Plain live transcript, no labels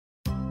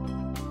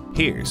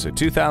Here's a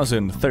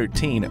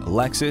 2013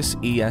 Lexus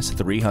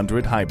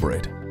ES300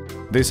 Hybrid.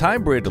 This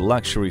hybrid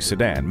luxury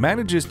sedan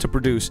manages to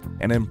produce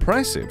an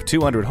impressive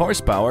 200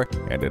 horsepower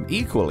and an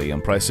equally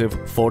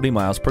impressive 40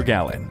 miles per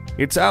gallon.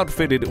 It's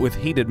outfitted with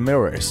heated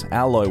mirrors,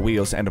 alloy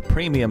wheels, and a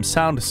premium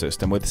sound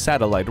system with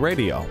satellite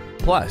radio.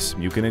 Plus,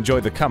 you can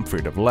enjoy the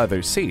comfort of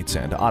leather seats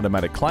and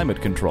automatic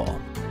climate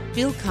control.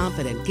 Feel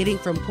confident getting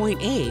from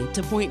point A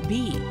to point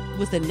B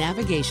with the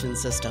navigation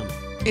system.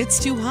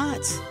 It's too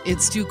hot,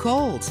 it's too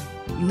cold.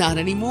 Not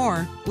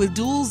anymore with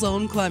dual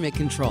zone climate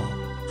control.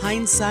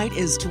 Hindsight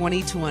is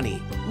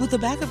 20/20 with a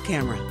backup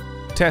camera.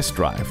 Test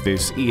drive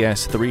this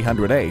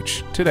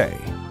ES300H today.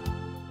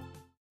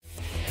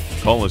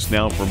 Call us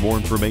now for more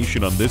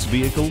information on this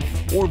vehicle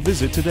or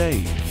visit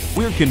today.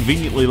 We're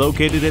conveniently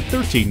located at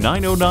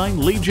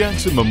 13909 Lee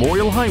Jackson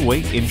Memorial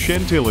Highway in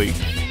Chantilly.